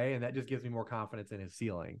away, and that just gives me more confidence in his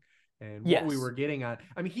ceiling. And what we were getting on,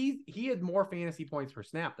 I mean, he had more fantasy points per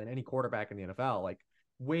snap than any quarterback in the NFL, like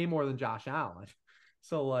way more than Josh Allen.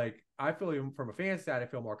 So like I feel even from a fantasy side, I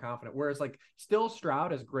feel more confident. Whereas like still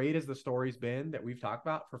Stroud, as great as the story's been that we've talked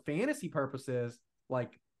about for fantasy purposes,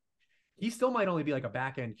 like he still might only be like a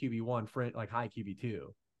back end QB1 for like high QB2.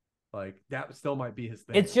 Like that still might be his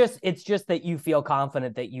thing. It's just that you feel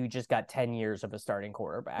confident that you just got 10 years of a starting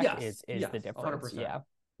quarterback. Yes, is the difference. 100%.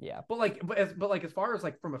 Yeah. But as far as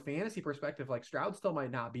like from a fantasy perspective, like Stroud still might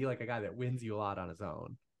not be like a guy that wins you a lot on his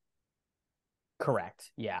own. Correct.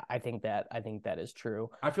 Yeah, I think that is true.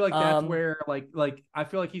 I feel like that's where like I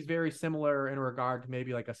feel like he's very similar in regard to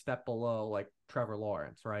maybe like a step below like Trevor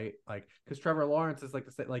Lawrence, right? Like because Trevor Lawrence is like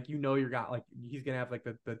you're got like he's gonna have like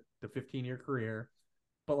the 15-year career,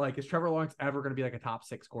 but like is Trevor Lawrence ever gonna be like a top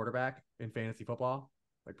 6 quarterback in fantasy football?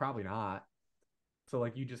 Like probably not. So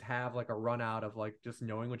like you just have like a run out of like just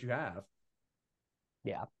knowing what you have.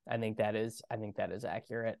 Yeah, I think that is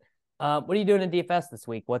accurate. What are you doing in DFS this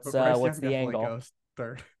week? What's the angle? Goes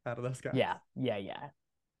third out of those guys. Yeah.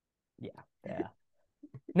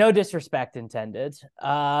 No disrespect intended.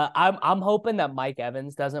 I'm hoping that Mike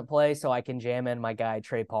Evans doesn't play so I can jam in my guy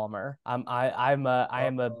Trey Palmer. I am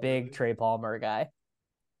a big really? Trey Palmer guy.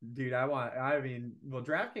 Dude,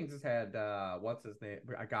 DraftKings has had what's his name?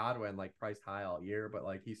 Godwin like priced high all year, but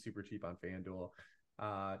like he's super cheap on FanDuel.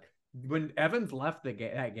 When Evans left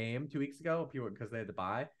that game 2 weeks ago, because they had to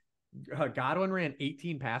buy, Godwin ran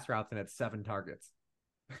 18 pass routes and had 7 targets.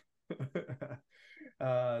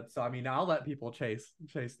 So I mean, I'll let people chase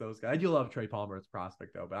those guys. I do love Trey Palmer as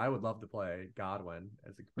prospect though, but I would love to play Godwin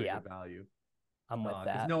as a pretty good value. I'm with that.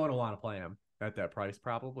 Because no one will want to play him at that price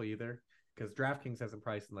probably either. Because DraftKings has him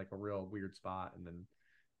priced in like a real weird spot, and then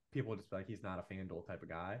people will just be like, he's not a FanDuel type of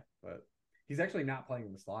guy, but he's actually not playing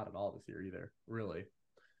in the slot at all this year either. Really.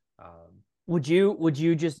 Would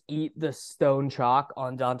you just eat the stone chalk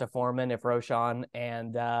on Donta Foreman if Roshan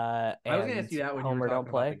and I was gonna ask you that when Homer you were talking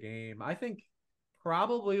about the game. I think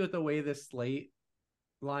probably with the way this slate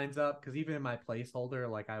lines up, because even in my placeholder,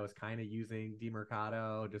 like I was kind of using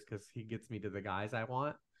DeMercado just because he gets me to the guys I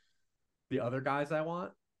want, the other guys I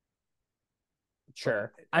want.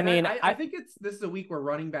 Sure. But, I think this is a week where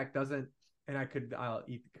running back doesn't, and could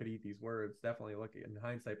eat these words, definitely look in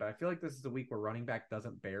hindsight, but I feel like this is a week where running back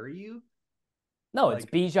doesn't bury you. No, like,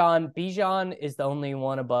 it's Bijan. Bijan is the only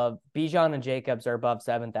one above. Bijan and Jacobs are above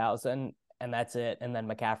 7,000, and that's it. And then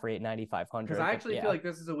McCaffrey at 9,500. Because I actually feel like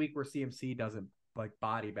this is a week where CMC doesn't like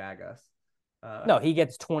body bag us. No, he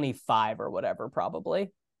gets 25 or whatever,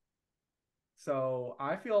 probably. So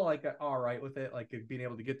I feel like all right with it, like being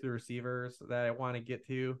able to get the receivers that I want to get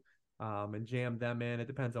to, and jam them in. It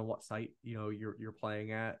depends on what site you're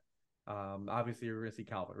playing at. Obviously, you're going to see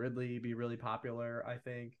Calvin Ridley be really popular. I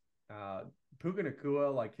think Puka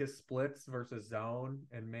Nacua, like his splits versus zone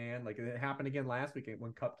and man, like it happened again last week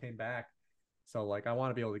when Kupp came back. So like I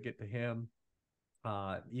want to be able to get to him.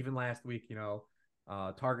 Even last week,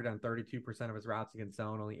 target on 32% of his routes against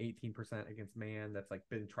zone, only 18% against man. That's like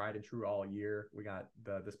been tried and true all year. We got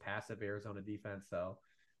this passive Arizona defense, so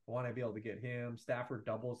I want to be able to get him. Stafford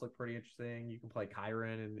doubles look pretty interesting. You can play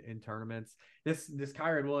Kyron in tournaments. This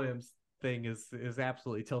Kyron Williams thing is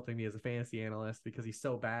absolutely tilting me as a fantasy analyst because he's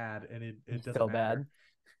so bad, and it doesn't matter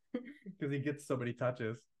because he gets so many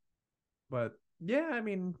touches. But yeah, I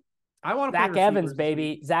mean, I want to Zach Evans,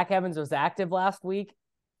 baby. Zach Evans was active last week.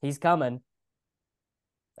 He's coming.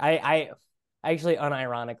 I actually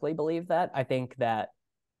unironically believe that. I think that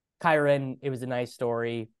Kyron, it was a nice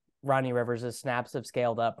story. Ronnie Rivers' snaps have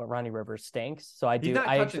scaled up, but Ronnie Rivers stinks. So he's not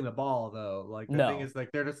touching the ball though. Like the thing is,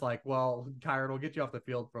 like they're just like, well, Kyron will get you off the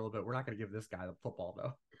field for a little bit. We're not going to give this guy the football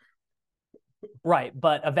though. Right,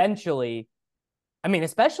 but eventually I mean,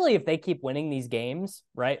 especially if they keep winning these games,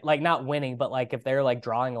 right? Like not winning, but like if they're like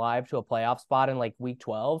drawing live to a playoff spot in like week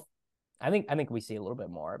 12, I think we see a little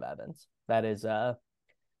bit more of Evans. That is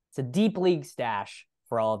it's a deep league stash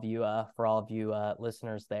for all of you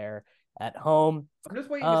listeners there at home. I'm just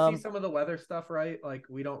waiting to see some of the weather stuff, right? Like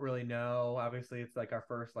we don't really know. Obviously, it's like our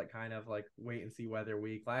first like kind of like wait and see weather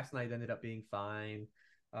week. Last night ended up being fine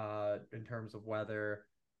in terms of weather.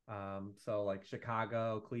 So like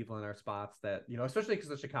Chicago, Cleveland are spots that, especially because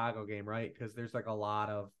the Chicago game, right? Because there's like a lot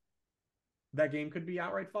of that game could be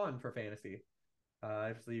outright fun for fantasy.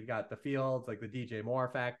 Obviously, you've got the Fields, like the DJ Moore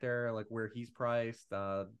factor, like where he's priced.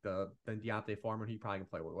 Then Deontay Foreman, he probably can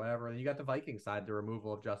play with whatever. And you got the Viking side, the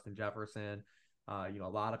removal of Justin Jefferson. A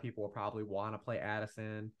lot of people will probably want to play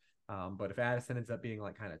Addison. But if Addison ends up being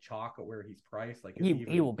like kind of chalk at where he's priced, like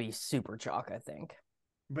he will be super chalk, I think.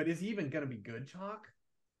 But is he even going to be good chalk?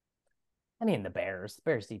 I mean, the Bears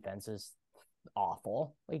defense is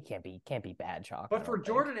awful. He can't be bad chalk. But for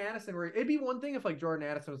Jordan Addison, it'd be one thing if like Jordan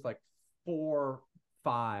Addison was like 4-5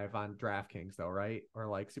 on DraftKings though, right? Or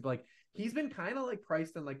like super, like he's been kind of like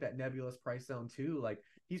priced in like that nebulous price zone too. Like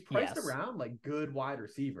he's priced around like good wide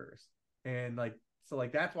receivers, and like so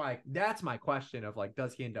like that's my question of like,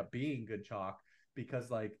 does he end up being good chalk? Because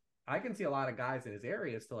like I can see a lot of guys in his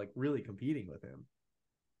area still like really competing with him.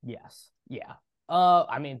 Yes, yeah.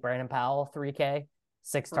 I mean, Brandon Powell, 3K,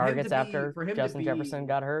 6 targets after Justin Jefferson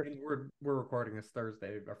got hurt. And we're recording this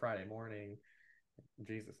Thursday or Friday morning.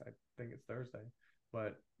 Jesus, I think it's Thursday.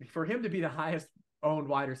 But for him to be the highest owned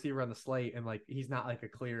wide receiver on the slate, and like he's not like a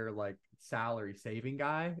clear like salary saving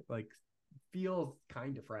guy, like feels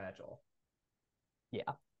kind of fragile.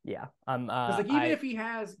 Yeah. Because like even if he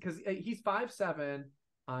has, because he's 5'7"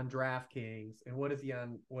 on DraftKings, and what is he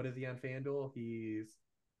on FanDuel? He's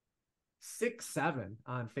 6'7"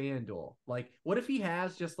 on FanDuel. Like, what if he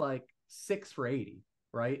has just like 6 for 80,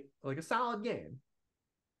 right? Like a solid game.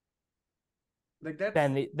 Like that's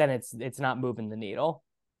then it's not moving the needle.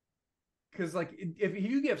 Because like if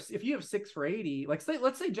you have 6 for 80, like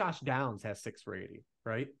let's say Josh Downs has 6 for 80,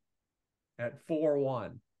 right? At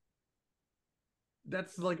 4-1.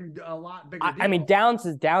 That's like a lot bigger deal. I mean, Downs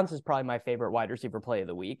is probably my favorite wide receiver play of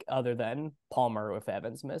the week, other than Palmer if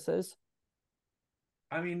Evans misses.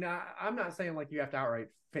 I mean, I'm not saying like you have to outright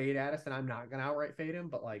fade Addison. I'm not gonna outright fade him,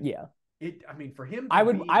 but like I mean, for him, I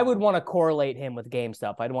would want to correlate him with game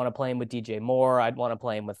stuff. I'd want to play him with DJ Moore. I'd want to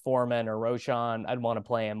play him with Foreman or Roschon. I'd want to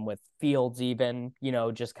play him with Fields, even.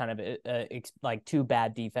 Just kind of like 2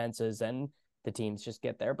 bad defenses and the teams just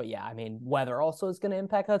get there. But yeah, I mean, weather also is going to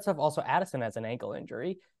impact that stuff. Also, Addison has an ankle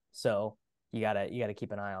injury, so you gotta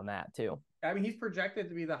keep an eye on that too. I mean, he's projected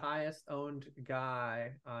to be the highest owned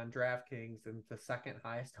guy on DraftKings and the second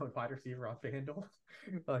highest owned wide receiver on FanDuel.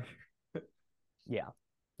 Like, yeah,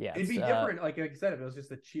 it'd be different. Like I said, if it was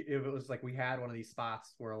just if it was like we had one of these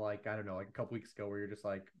spots where like I don't know, like a couple weeks ago, where you're just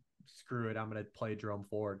like, screw it, I'm gonna play Jerome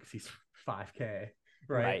Ford because he's 5K,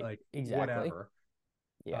 right? Like exactly. Whatever.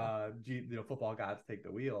 Yeah. Football gods take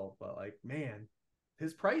the wheel, but like, man,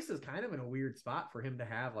 his price is kind of in a weird spot for him to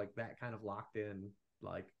have like that kind of locked in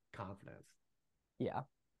like confidence. Yeah.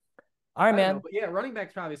 All right, man. But yeah, running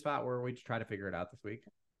back's probably a spot where we just try to figure it out this week.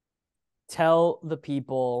 Tell the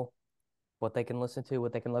people what they can listen to,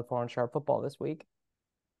 what they can look for on Sharp Football this week.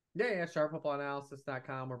 Yeah,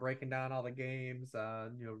 sharpfootballanalysis.com. We're breaking down all the games,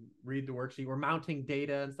 read the worksheet. We're mounting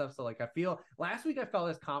data and stuff. So like last week I felt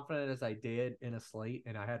as confident as I did in a slate,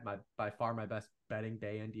 and I had by far my best betting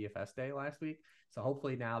day and DFS day last week. So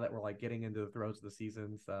hopefully now that we're like getting into the throes of the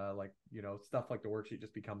seasons, stuff like the workship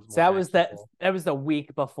just becomes more. So that was the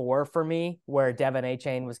week before for me where Devin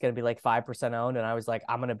A-Chain was going to be like 5% owned, and I was like,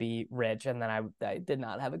 I'm going to be rich, and then I did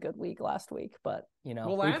not have a good week last week, but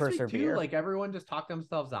last week too, like everyone just talked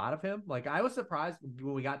themselves out of him. Like I was surprised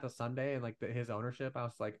when we got to Sunday and like his ownership, I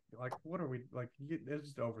was like, what are we like? It's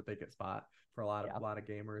just an overthinking spot for a lot of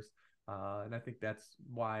gamers. And I think that's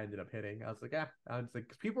why I ended up hitting. I was like,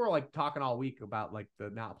 because people were like talking all week about like the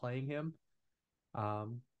not playing him.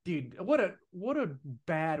 Dude, what a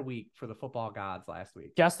bad week for the football gods last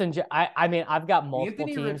week. I mean, I've got multiple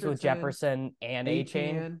Anthony teams Richardson, with Jefferson and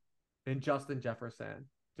A-Chain and Justin Jefferson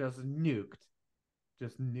just nuked.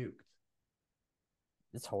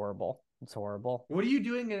 It's horrible. What are you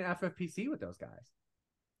doing in FFPC with those guys?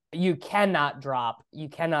 You cannot drop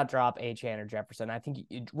A-Chain or Jefferson. I think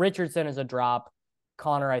Richardson is a drop.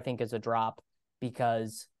 Connor, I think, is a drop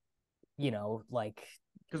because we're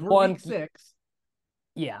week 6.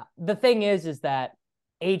 Yeah. The thing is that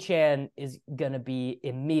A-Chan is going to be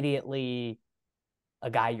immediately a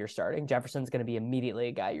guy you're starting. Jefferson's going to be immediately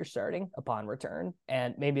a guy you're starting upon return.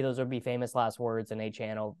 And maybe those would be famous last words in a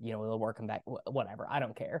channel, they'll work him back, whatever. I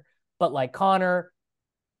don't care. But like Connor,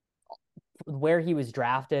 where he was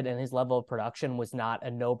drafted and his level of production was not a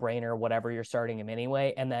no-brainer, whatever you're starting him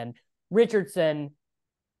anyway. And then Richardson,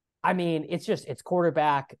 I mean, it's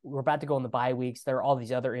quarterback. We're about to go in the bye weeks. There are all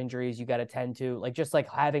these other injuries you got to tend to. Like, just like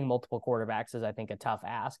having multiple quarterbacks is, I think, a tough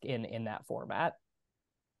ask in that format.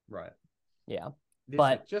 Right. Yeah.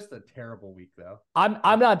 But just a terrible week, though.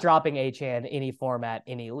 I'm not dropping Achane any format,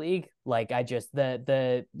 any league. Like, I just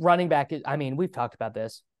the running back is, I mean, we've talked about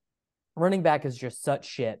this. Running back is just such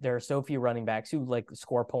shit. There are so few running backs who like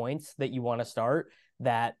score points that you want to start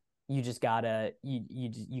that you just gotta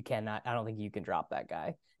you cannot. I don't think you can drop that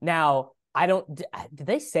guy. Now, did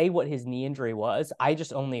they say what his knee injury was? I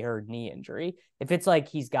just only heard knee injury. If it's like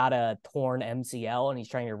he's got a torn MCL and he's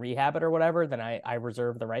trying to rehab it or whatever, then I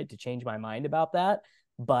reserve the right to change my mind about that.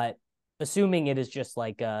 But assuming it is just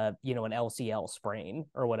like an LCL sprain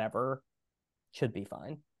or whatever, should be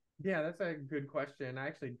fine. Yeah, that's a good question. I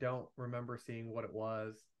actually don't remember seeing what it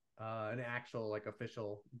was, an actual like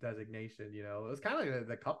official designation. It was kind of like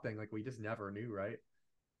the Cup thing. Like we just never knew, right?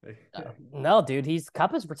 No, dude,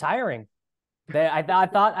 Cup is retiring. I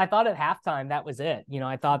thought at halftime that was it.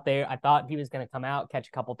 I thought he was going to come out, catch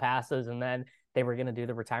a couple passes, and then they were going to do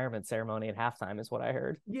the retirement ceremony at halftime, is what I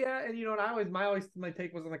heard. Yeah, and my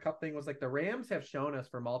take was on the Cup thing was like the Rams have shown us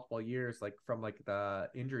for multiple years, like from like the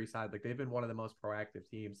injury side, like they've been one of the most proactive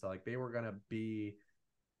teams. So like they were going to be,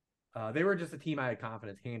 they were just a team I had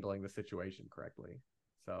confidence handling the situation correctly.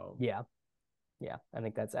 So yeah, I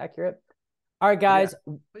think that's accurate. All right, guys,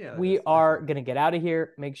 we are going to get out of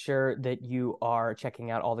here. Make sure that you are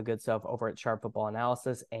checking out all the good stuff over at Sharp Football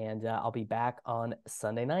Analysis, and I'll be back on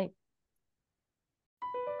Sunday night.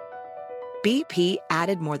 BP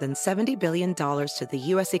added more than $70 billion to the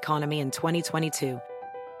U.S. economy in 2022.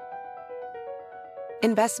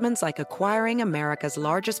 Investments like acquiring America's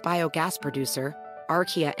largest biogas producer,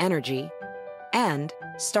 Archaea Energy, and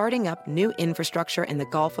starting up new infrastructure in the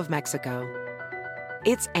Gulf of Mexico.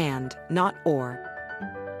 It's and, not or.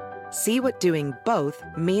 See what doing both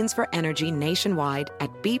means for energy nationwide at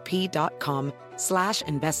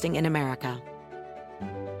bp.com/investing in America.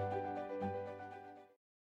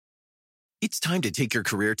 It's time to take your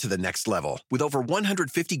career to the next level. With over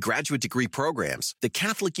 150 graduate degree programs, the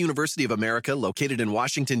Catholic University of America, located in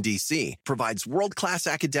Washington, D.C., provides world-class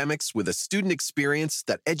academics with a student experience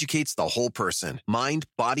that educates the whole person, mind,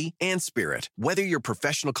 body, and spirit. Whether your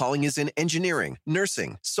professional calling is in engineering,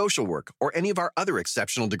 nursing, social work, or any of our other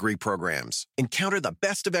exceptional degree programs, encounter the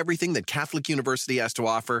best of everything that Catholic University has to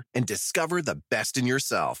offer and discover the best in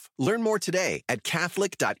yourself. Learn more today at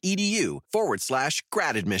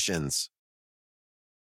catholic.edu/grad admissions.